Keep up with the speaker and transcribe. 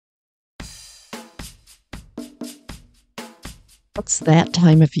It's that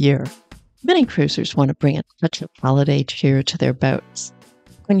time of year. Many cruisers want to bring a touch of holiday cheer to their boats.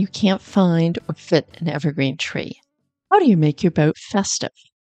 When you can't find or fit an evergreen tree, how do you make your boat festive?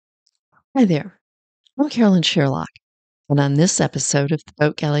 Hi there, I'm Carolyn Sherlock, and on this episode of the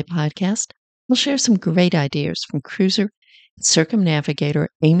Boat Galley podcast, we'll share some great ideas from cruiser and circumnavigator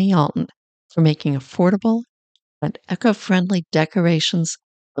Amy Alton for making affordable and eco-friendly decorations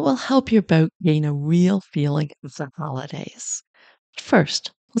that will help your boat gain a real feeling of the holidays.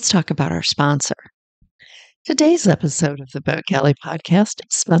 First, let's talk about our sponsor. Today's episode of the Boat Galley podcast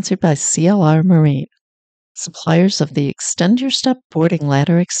is sponsored by CLR Marine, suppliers of the Extend Your Step boarding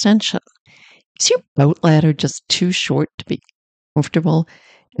ladder extension. Is your boat ladder just too short to be comfortable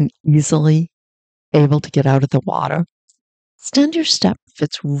and easily able to get out of the water? Extend Your Step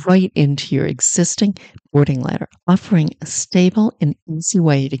fits right into your existing boarding ladder, offering a stable and easy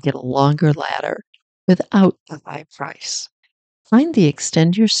way to get a longer ladder without the high price. Find the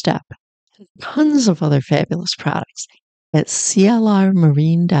Extend Your Step and tons of other fabulous products at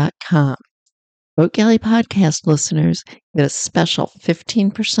clrmarine.com. Boat Galley podcast listeners get a special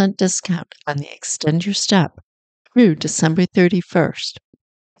 15% discount on the Extend Your Step through December 31st,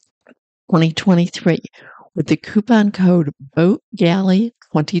 2023 with the coupon code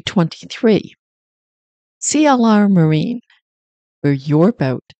BOATGALLEY2023. CLR Marine, where your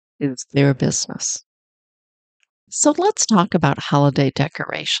boat is their business. So let's talk about holiday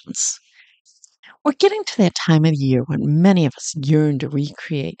decorations. We're getting to that time of year when many of us yearn to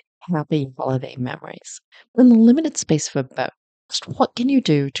recreate happy holiday memories. But in the limited space of a boat, just what can you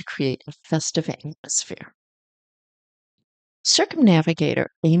do to create a festive atmosphere? Circumnavigator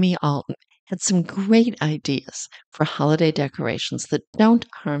Amy Alton had some great ideas for holiday decorations that don't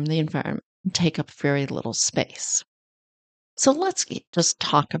harm the environment and take up very little space. So let's just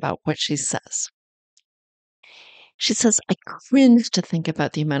talk about what she says. She says, I cringe to think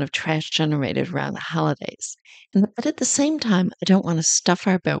about the amount of trash generated around the holidays, but at the same time, I don't want to stuff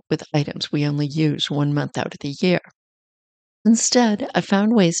our boat with items we only use 1 month out of the year. Instead, I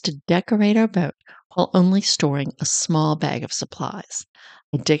found ways to decorate our boat while only storing a small bag of supplies.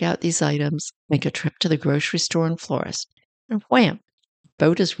 I dig out these items, make a trip to the grocery store and florist, and wham, the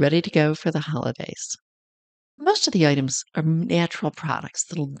boat is ready to go for the holidays. Most of the items are natural products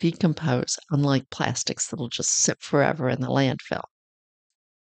that'll decompose, unlike plastics that'll just sit forever in the landfill.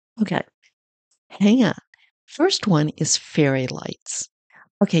 Okay, hang on. First one is fairy lights.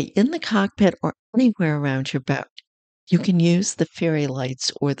 Okay, in the cockpit or anywhere around your boat, you can use the fairy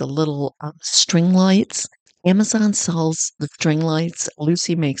lights or the little string lights. Amazon sells the string lights.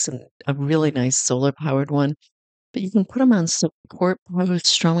 Lucy makes a really nice solar-powered one, but you can put them on support posts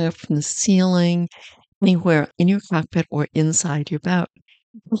strung up from the ceiling, anywhere in your cockpit or inside your boat.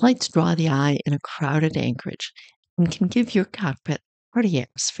 The lights draw the eye in a crowded anchorage and can give your cockpit a party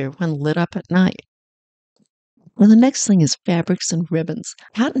atmosphere when lit up at night. Well, the next thing is fabrics and ribbons.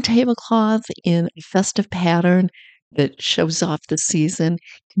 Cotton tablecloth in a festive pattern that shows off the season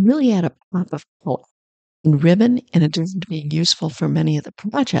can really add a pop of color. And ribbon, in addition to being useful for many of the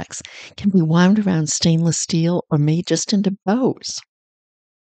projects, can be wound around stainless steel or made just into bows.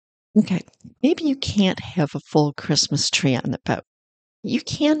 Okay, maybe you can't have a full Christmas tree on the boat. You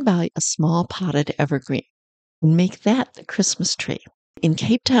can buy a small potted evergreen and make that the Christmas tree. In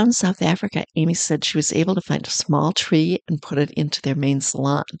Cape Town, South Africa, Amy said she was able to find a small tree and put it into their main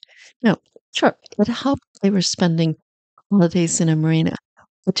salon. Now, sure, it helped they were spending holidays in a marina.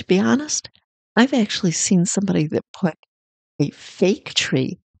 But to be honest, I've actually seen somebody that put a fake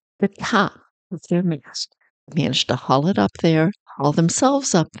tree at the top of their mast. They managed to haul it up there, haul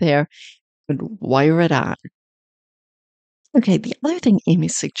themselves up there, and wire it on. Okay, the other thing Amy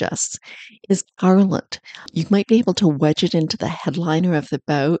suggests is garland. You might be able to wedge it into the headliner of the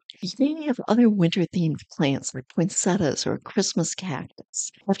boat. You may have other winter-themed plants like poinsettias or a Christmas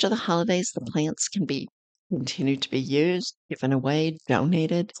cactus. After the holidays, the plants can be continued to be used, given away,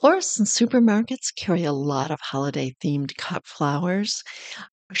 donated. Florists and supermarkets carry a lot of holiday-themed cut flowers.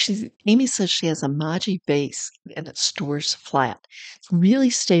 Amy says she has a Maji base and it stores flat. It's really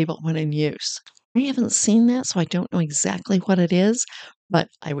stable when in use. I haven't seen that, so I don't know exactly what it is, but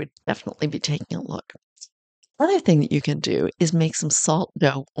I would definitely be taking a look. Another thing that you can do is make some salt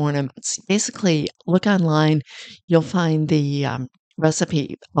dough ornaments. Basically, look online, you'll find the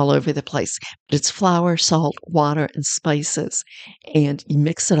recipe all over the place. But it's flour, salt, water, and spices, and you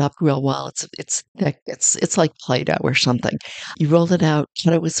mix it up real well. It's thick. It's like Play-Doh or something. You roll it out,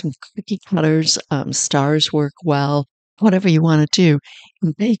 cut it with some cookie cutters. Stars work well. Whatever you want to do,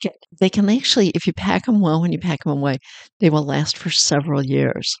 and bake it. They can actually, if you pack them well, when you pack them away, they will last for several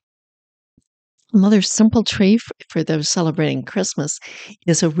years. Another simple tree for those celebrating Christmas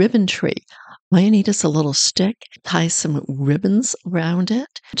is a ribbon tree. All you need is a little stick, tie some ribbons around it,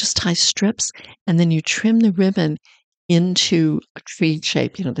 just tie strips, and then you trim the ribbon into a tree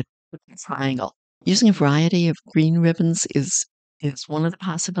shape, the triangle. Using a variety of green ribbons is one of the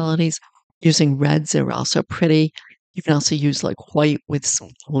possibilities. Using reds are also pretty. You can also use like white with some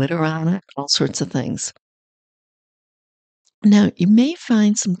glitter on it, all sorts of things. Now, you may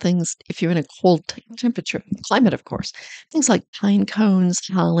find some things if you're in a cold temperature climate, of course. Things like pine cones,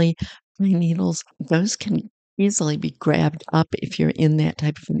 holly, pine needles, those can easily be grabbed up if you're in that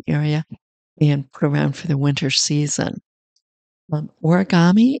type of an area and put around for the winter season.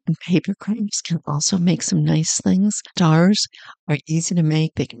 Origami and paper crafts can also make some nice things. Stars are easy to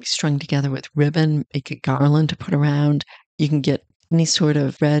make. They can be strung together with ribbon, make a garland to put around. You can get any sort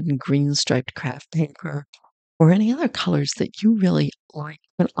of red and green striped craft paper or any other colors that you really like.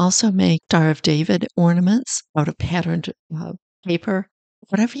 You can also make Star of David ornaments out of patterned paper.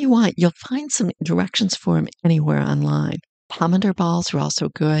 Whatever you want, you'll find some directions for them anywhere online. Pomander balls are also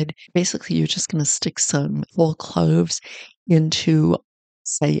good. Basically, you're just going to stick some whole cloves into,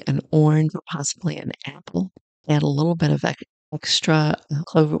 say, an orange or possibly an apple. Add a little bit of extra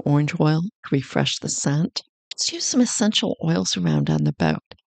clove or orange oil to refresh the scent. Just use some essential oils around on the boat.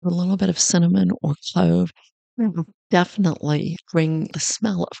 A little bit of cinnamon or clove will definitely bring the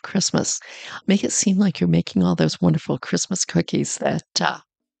smell of Christmas. Make it seem like you're making all those wonderful Christmas cookies that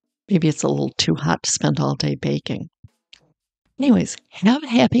maybe it's a little too hot to spend all day baking. Anyways, have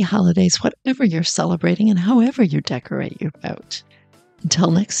happy holidays, whatever you're celebrating and however you decorate your boat.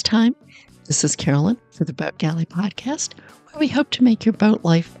 Until next time, this is Carolyn for the Boat Galley Podcast, where we hope to make your boat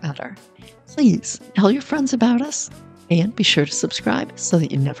life better. Please tell your friends about us and be sure to subscribe so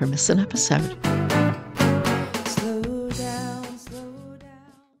that you never miss an episode.